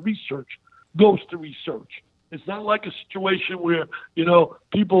raise for research goes to research. It's not like a situation where,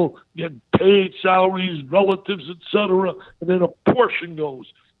 people get paid salaries, relatives, etc., and then a portion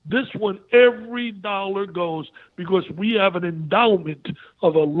goes. This one, every dollar goes because we have an endowment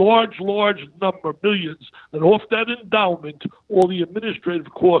of a large number, millions, and off that endowment, all the administrative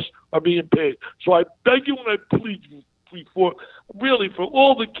costs are being paid. So I beg you and I plead you, for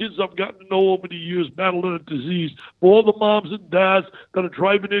all the kids I've gotten to know over the years battling a disease, for all the moms and dads that are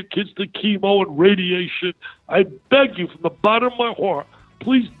driving their kids to chemo and radiation, I beg you from the bottom of my heart,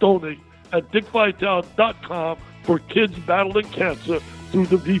 please donate at dickvital.com for kids battling cancer through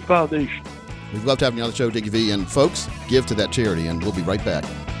the V Foundation. We've loved having you on the show, Dickie V. And folks, give to that charity, and we'll be right back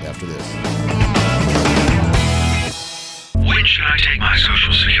after this. When should I take my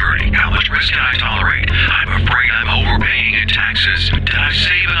Social Security? How much risk can I tolerate? I'm afraid I'm overpaying in taxes. Did I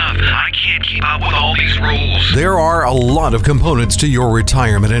save enough? I can't keep up with all these rules. There are a lot of components to your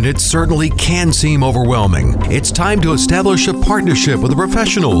retirement, and it certainly can seem overwhelming. It's time to establish a partnership with a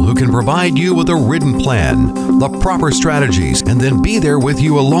professional who can provide you with a written plan, the proper strategies, and then be there with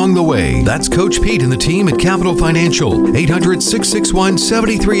you along the way. That's Coach Pete and the team at Capital Financial.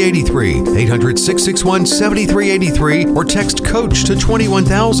 800-661-7383. 800-661-7383, or text COACH to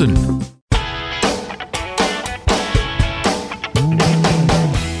 21,000.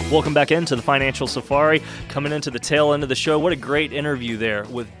 Welcome back into the Financial Safari. Coming into the tail end of the show, what a great interview there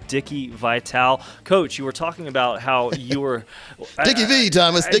with Dickie Vital. Coach, you were talking about how you were... Dickie V,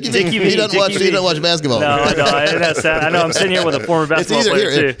 Thomas. Dickie V. He doesn't watch basketball. No, that's sad. I know. I'm sitting here with a former basketball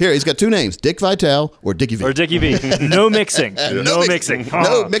player, too. Here, he's got two names, Dick Vital or Dickie V. Or Dickie V. No mixing. No mixing.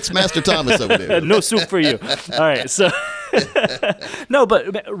 No Mixed Master Thomas over there. No soup for you. All right, so... No,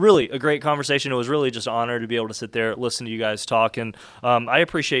 but really a great conversation. It was really just an honor to be able to sit there, listen to you guys talk, and I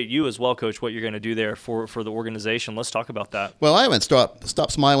appreciate you as well, Coach, what you're going to do there for the organization. Let's talk about that. Well, I haven't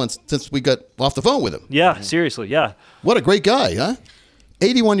stopped smiling since we got off the phone with him. Yeah, seriously, yeah. What a great guy, huh?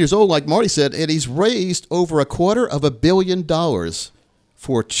 81 years old, like Marty said, and he's raised over $250 million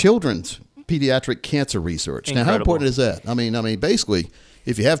for children's pediatric cancer research. Incredible. Now, how important is that? I mean, basically,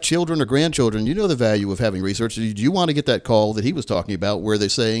 if you have children or grandchildren, you know the value of having research. Do you want to get that call that he was talking about where they're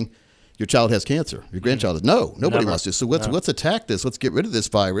saying your child has cancer, your grandchild has? No, nobody wants to. So let's attack this. Let's get rid of this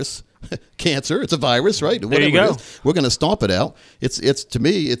virus. Cancer, it's a virus, right? There you go. We're going to stomp it out. It's to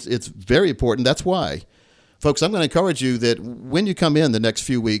me, it's very important. That's why, folks, I'm going to encourage you that when you come in the next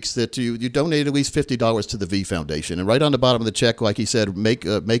few weeks, that you donate at least $50 to the V Foundation, and right on the bottom of the check, like he said, make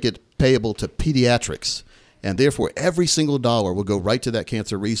it payable to pediatrics. And therefore, every single dollar will go right to that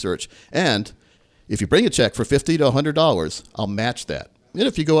cancer research. And if you bring a check for $50 to $100, I'll match that. And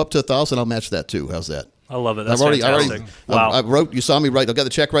if you go up to $1,000, I'll match that too. How's that? I love it. That's fantastic. Wow. I wrote. You saw me write. I've got the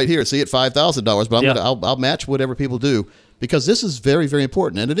check right here. See it, $5,000. But I'll match whatever people do, because this is very, very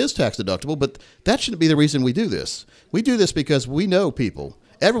important, and it is tax deductible. But that shouldn't be the reason we do this. We do this because we know people.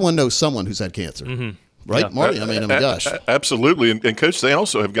 Everyone knows someone who's had cancer. Mm-hmm. Right, yeah. Marty? I mean, gosh. Absolutely. And Coach, they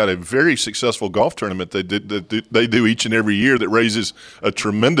also have got a very successful golf tournament they do each and every year that raises a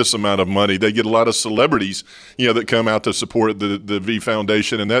tremendous amount of money. They get a lot of celebrities, that come out to support the V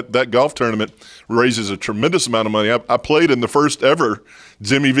Foundation, and that golf tournament raises a tremendous amount of money. I played in the first ever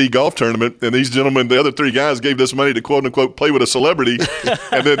Jimmy V golf tournament, and these gentlemen, the other three guys, gave this money to quote unquote play with a celebrity,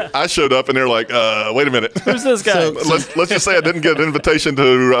 and then I showed up, and they're like, "Wait a minute, who's this guy?" Let's just say I didn't get an invitation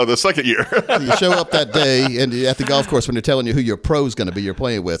to the second year. You show up that day and at the golf course when they're telling you who your pro is going to be you're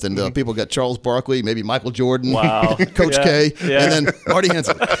playing with, and people got Charles Barkley, maybe Michael Jordan, wow. Coach K, and then Marty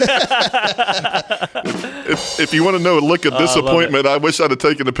Hensley. If you want to know a look of disappointment, I wish I'd have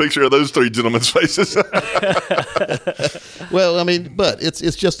taken a picture of those three gentlemen's faces. Well, I mean, but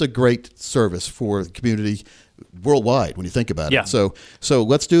it's just a great service for the community worldwide when you think about it. So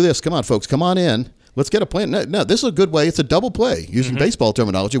let's do this. Come on, folks. Come on in. Let's get a plan. No, this is a good way. It's a double play, using baseball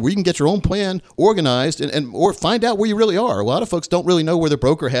terminology, where you can get your own plan organized and or find out where you really are. A lot of folks don't really know where their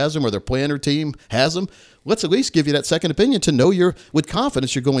broker has them or their planner team has them. Let's at least give you that second opinion to know with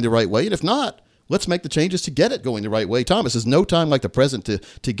confidence you're going the right way. And if not, let's make the changes to get it going the right way. Thomas, there's no time like the present to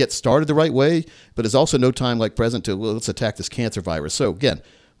get started the right way, but there's also no time like present to, let's attack this cancer virus. So again,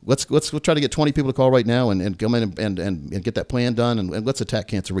 let's try to get 20 people to call right now and come in and get that plan done, and let's attack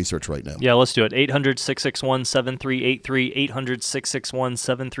cancer research right now. Yeah, let's do it. 800-661-7383,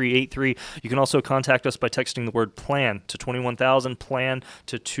 800-661-7383. You can also contact us by texting the word PLAN to 21,000, PLAN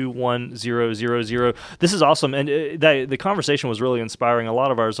to 21000. This is awesome, and the conversation was really inspiring. A lot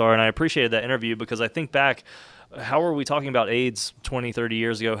of ours are, and I appreciated that interview because I think back, how were we talking about AIDS 20, 30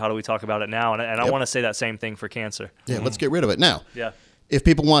 years ago? How do we talk about it now? And I want to say that same thing for cancer. Yeah, let's get rid of it now. Yeah. If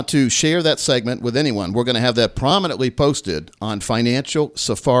people want to share that segment with anyone, we're going to have that prominently posted on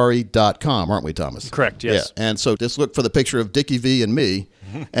financialsafari.com, aren't we, Thomas? Correct, yes. Yeah. And so just look for the picture of Dickie V and me,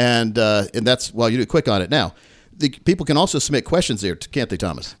 and that's, well, you do click on it. Now, the people can also submit questions there, can't they,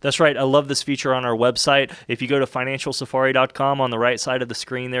 Thomas? That's right. I love this feature on our website. If you go to financialsafari.com, on the right side of the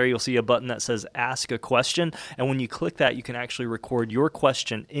screen there, you'll see a button that says Ask a Question. And when you click that, you can actually record your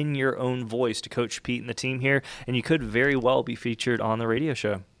question in your own voice to Coach Pete and the team here, and you could very well be featured on the radio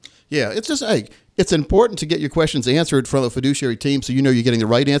show. Yeah, it's just, it's important to get your questions answered from a fiduciary team so you know you're getting the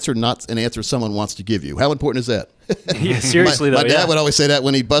right answer, not an answer someone wants to give you. How important is that? Yeah, seriously, my dad would always say that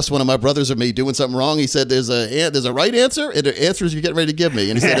when he busts one of my brothers or me doing something wrong. He said, "There's a right answer, and the answers you're getting ready to give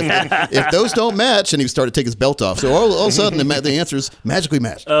me." And he said, if those don't match, and he started to take his belt off. So all of a sudden, the answers magically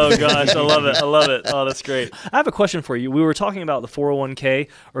match. Oh gosh, I love it! Oh, that's great. I have a question for you. We were talking about the 401k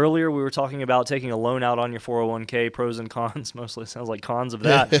earlier. We were talking about taking a loan out on your 401k, pros and cons. Mostly sounds like cons of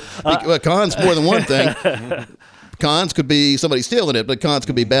that. Well, cons more than one thing. Cons could be somebody stealing it, but cons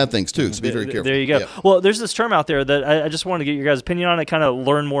could be bad things too, so be very careful. There you go. Yeah. Well, there's this term out there that I just wanted to get your guys' opinion on it, kind of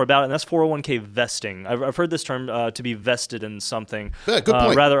learn more about it, and that's 401k vesting. I've heard this term to be vested in something good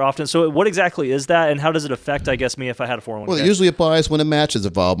point. Rather often. So what exactly is that, and how does it affect, I guess, me if I had a 401k? Well, it usually applies when a match is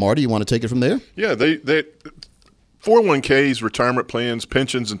involved. Marty, you want to take it from there? Yeah, they 401ks, retirement plans,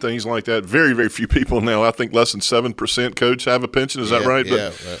 pensions, and things like that. Very, very few people now. I think less than 7%, Coach, have a pension. Is that right?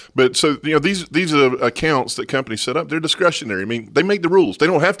 But so these are accounts that companies set up. They're discretionary. I mean, they make the rules. They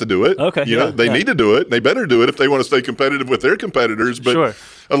don't have to do it. Okay. They need to do it. They better do it if they want to stay competitive with their competitors. But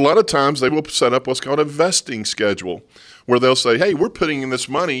a lot of times they will set up what's called a vesting schedule, where they'll say, hey, we're putting in this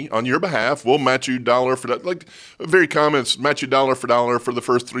money on your behalf. We'll match you dollar for that. Like very common, it's match you dollar for the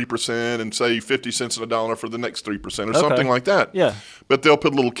first 3% and say 50 cents on a dollar for the next 3% or something like that. Yeah. But they'll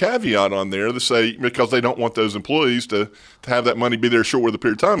put a little caveat on there to say, because they don't want those employees to have that money be there short with a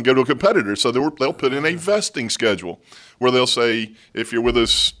period of time, go to a competitor. So they'll put in a vesting schedule where they'll say, if you're with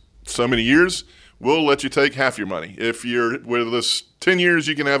us so many years, we'll let you take half your money. If you're with us 10 years,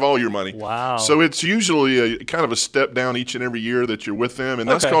 you can have all your money. Wow. So it's usually a kind of a step down each and every year that you're with them, and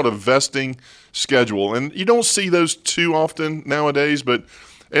that's called a vesting schedule. And you don't see those too often nowadays,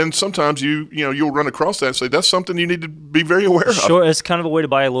 and sometimes you'll run across that and say that's something you need to be very aware of. Sure, it's kind of a way to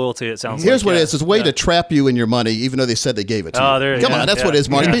buy loyalty, it sounds Here's like. what it is. It's a way to trap you in your money, even though they said they gave it to you. There you Come go. on, that's what it is,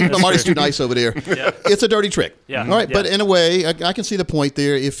 Marty. Marty's too nice over there. Yeah. It's a dirty trick. Yeah. All right, Yeah. but in a way, I can see the point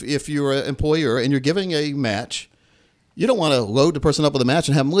there. If you're an employer and you're giving a match, you don't want to load the person up with a match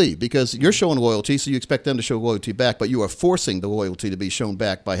and have them leave because you're showing loyalty, so you expect them to show loyalty back, but you are forcing the loyalty to be shown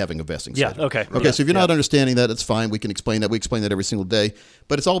back by having a vesting schedule. Okay. Okay, so if you're not understanding that, it's fine. We can explain that. We explain that every single day.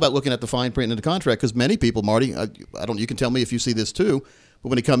 But it's all about looking at the fine print in the contract because many people, Marty, you can tell me if you see this too, but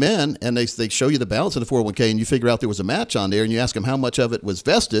when they come in and they show you the balance of the 401k and you figure out there was a match on there and you ask them how much of it was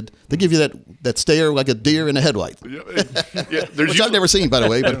vested, they give you that stare like a deer in a headlight. Which I've never seen, by the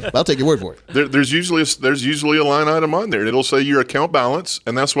way, but I'll take your word for it. There's usually a line item on there, and it'll say your account balance,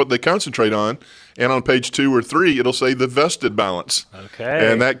 and that's what they concentrate on. And on page 2 or 3, it'll say the vested balance.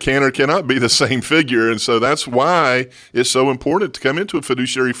 Okay. And that can or cannot be the same figure. And so that's why it's so important to come into a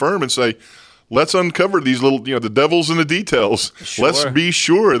fiduciary firm and say, let's uncover these little, the devils in the details. Sure. Let's be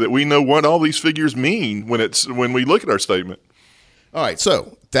sure that we know what all these figures mean when we look at our statement. All right,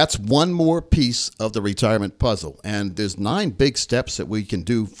 so that's one more piece of the retirement puzzle. And there's 9 big steps that we can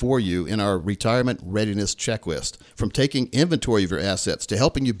do for you in our retirement readiness checklist, from taking inventory of your assets to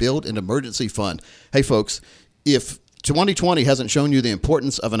helping you build an emergency fund. Hey, folks, if 2020 hasn't shown you the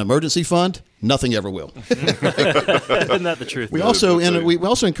importance of an emergency fund, nothing ever will. Isn't that the truth? We also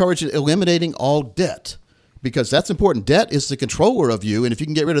encourage eliminating all debt because that's important. Debt is the controller of you, and if you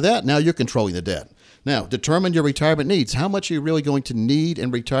can get rid of that, now you're controlling the debt. Now, determine your retirement needs. How much are you really going to need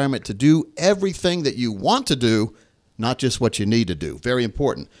in retirement to do everything that you want to do, not just what you need to do? Very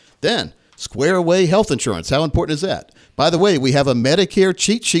important. Then, square away health insurance. How important is that? By the way, we have a Medicare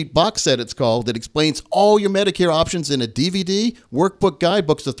cheat sheet box set, it's called, that explains all your Medicare options in a DVD, workbook,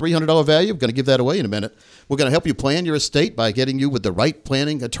 guidebook's a $300 value. I'm going to give that away in a minute. We're going to help you plan your estate by getting you with the right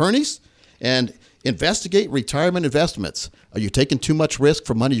planning attorneys and investigate retirement investments. Are you taking too much risk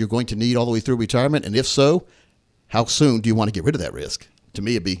for money you're going to need all the way through retirement? And if so, how soon do you want to get rid of that risk? To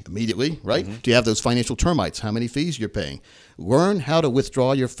me, it'd be immediately, right? Mm-hmm. Do you have those financial termites? How many fees you're paying? Learn how to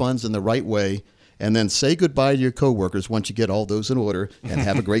withdraw your funds in the right way, and then say goodbye to your coworkers once you get all those in order and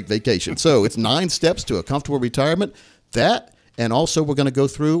have a great vacation. So it's 9 steps to a comfortable retirement. That, and also we're going to go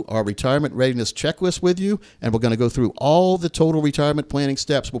through our retirement readiness checklist with you, and we're going to go through all the total retirement planning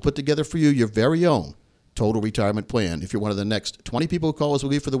steps. We'll put together for you your very own total retirement plan. If you're one of the next 20 people who call us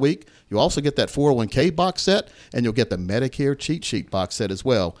Leave for the Week, you'll also get that 401k box set, and you'll get the Medicare cheat sheet box set as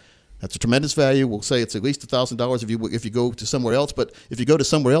well. That's a tremendous value. We'll say it's at least $1,000 if you go to somewhere else, but if you go to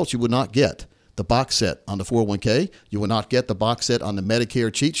somewhere else, you will not get the box set on the 401k. You will not get the box set on the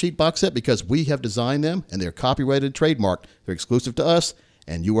Medicare cheat sheet box set because we have designed them, and they're copyrighted, trademarked. They're exclusive to us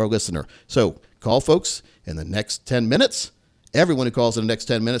and you, our listener. So call folks in the next 10 minutes. Everyone who calls in the next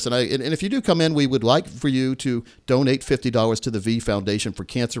 10 minutes. And if you do come in, we would like for you to donate $50 to the V Foundation for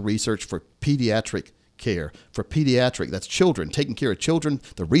cancer research for pediatric care. For pediatric, that's children, taking care of children,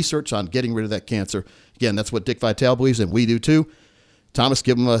 the research on getting rid of that cancer. Again, that's what Dick Vitale believes, and we do too. Thomas,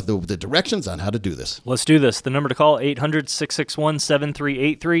 give them the directions on how to do this. Let's do this. The number to call,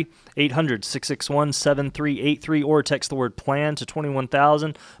 800-661-7383, 800-661-7383, or text the word PLAN to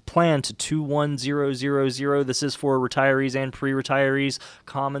 21,000, PLAN to 21000. This is for retirees and pre-retirees.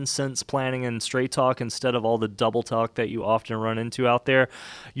 Common sense planning and straight talk instead of all the double talk that you often run into out there.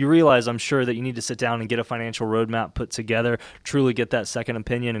 You realize, I'm sure, that you need to sit down and get a financial roadmap put together, truly get that second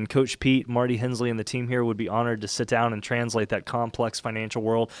opinion, and Coach Pete, Marty Hensley, and the team here would be honored to sit down and translate that complex financial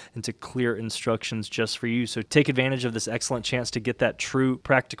world into clear instructions just for you. So take advantage of this excellent chance to get that true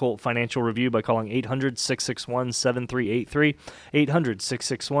practical financial review by calling 800-661-7383,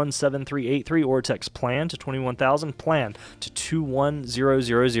 800-661-7383, or text PLAN to 21,000, PLAN to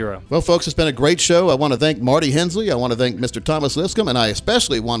 21000. Well, folks, it's been a great show. I want to thank Marty Hensley. I want to thank Mr. Thomas Lipscomb, and I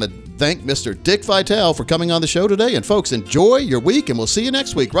especially want to thank Mr. Dick Vitale for coming on the show today. And folks, enjoy your week, and we'll see you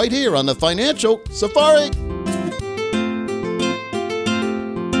next week right here on the Financial Safari.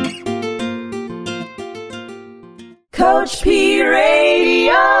 Coach P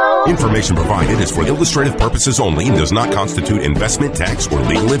Radio. Information provided is for illustrative purposes only and does not constitute investment, tax, or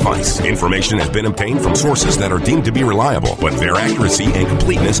legal advice. Information has been obtained from sources that are deemed to be reliable, but their accuracy and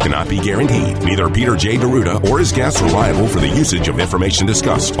completeness cannot be guaranteed. Neither Peter J. D'Arruda or his guests are liable for the usage of information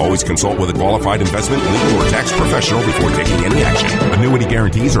discussed. Always consult with a qualified investment, legal, or tax professional before taking any action. Annuity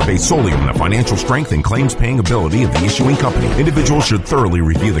guarantees are based solely on the financial strength and claims-paying ability of the issuing company. Individuals should thoroughly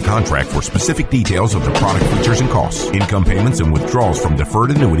review the contract for specific details of the product features and costs. Income payments and withdrawals from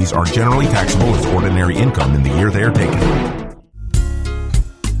deferred annuities are generally taxable as ordinary income in the year they are taken.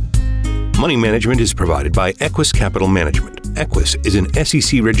 Money management is provided by Equus Capital Management. Equus is an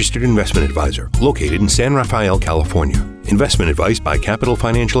SEC-registered investment advisor located in San Rafael, California. Investment advice by Capital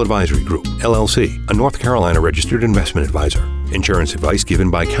Financial Advisory Group, LLC, a North Carolina-registered investment advisor. Insurance advice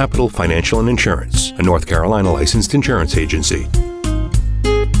given by Capital Financial and Insurance, a North Carolina-licensed insurance agency.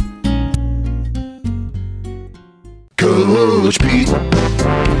 Coach Pete.